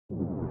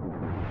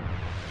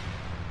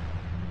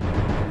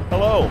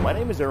Hello, my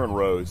name is Aaron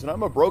Rose, and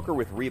I'm a broker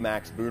with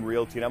RE/MAX Boone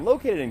Realty, and I'm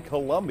located in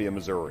Columbia,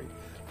 Missouri.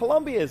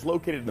 Columbia is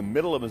located in the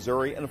middle of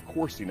Missouri and, of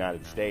course, the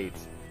United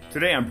States.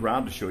 Today, I'm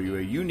proud to show you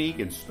a unique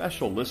and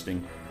special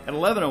listing at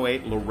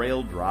 1108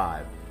 LARAIL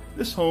Drive.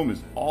 This home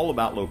is all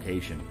about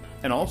location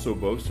and also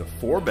boasts a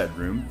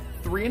 4-bedroom,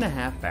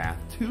 3.5 bath,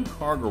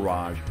 2-car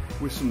garage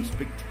with some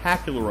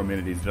spectacular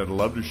amenities that I'd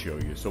love to show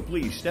you, so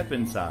please step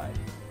inside.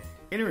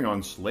 Entering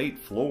on slate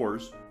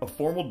floors, a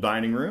formal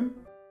dining room.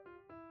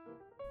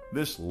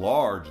 This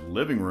large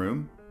living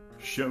room,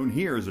 shown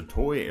here as a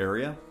toy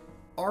area.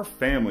 Our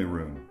family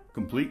room,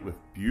 complete with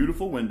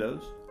beautiful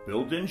windows,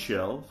 built-in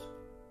shelves,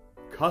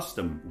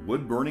 custom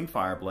wood-burning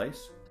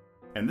fireplace,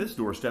 and this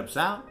door steps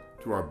out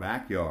to our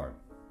backyard.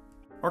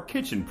 Our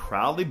kitchen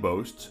proudly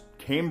boasts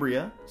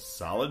Cambria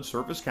solid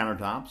surface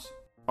countertops.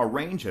 Our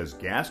range has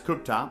gas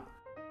cooktop,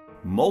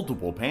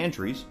 multiple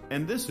pantries,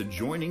 and this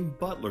adjoining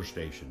butler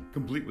station,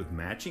 complete with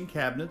matching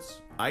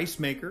cabinets, ice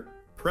maker,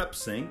 prep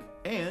sink,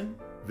 and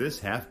this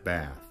half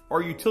bath.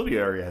 Our utility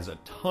area has a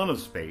ton of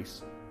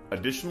space,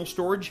 additional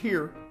storage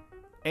here,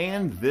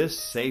 and this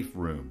safe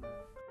room.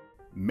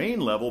 Main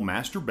level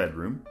master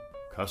bedroom,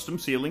 custom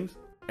ceilings,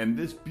 and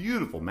this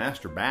beautiful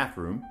master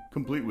bathroom,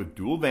 complete with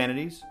dual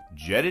vanities,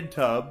 jetted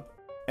tub,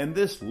 and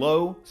this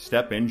low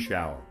step-in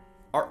shower.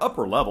 Our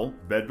upper level,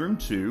 bedroom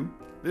 2,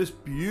 this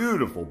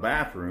beautiful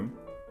bathroom,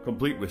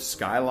 complete with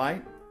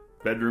skylight,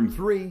 bedroom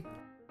 3,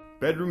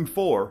 bedroom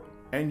 4,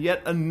 and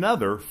yet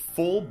another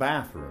full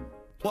bathroom.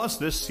 Plus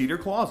this cedar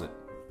closet,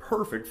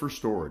 perfect for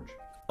storage.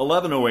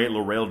 1108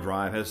 LARAIL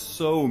Drive has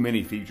so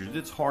many features,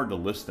 it's hard to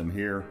list them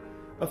here.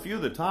 A few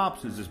of the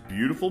tops is this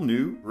beautiful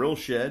new grill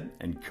shed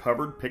and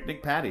covered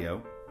picnic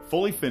patio,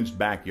 fully fenced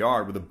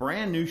backyard with a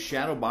brand new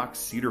shadow box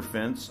cedar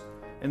fence,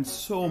 and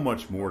so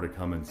much more to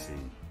come and see.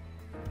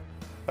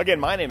 Again,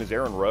 my name is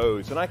Aaron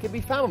Rose, and I can be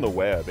found on the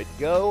web at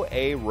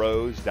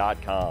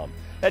goarose.com.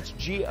 That's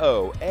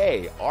GOAROSE.com.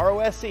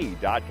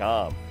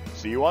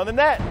 See you on the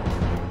net.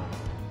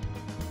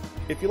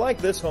 If you like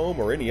this home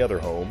or any other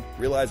home,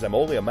 realize I'm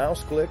only a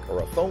mouse click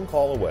or a phone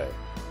call away.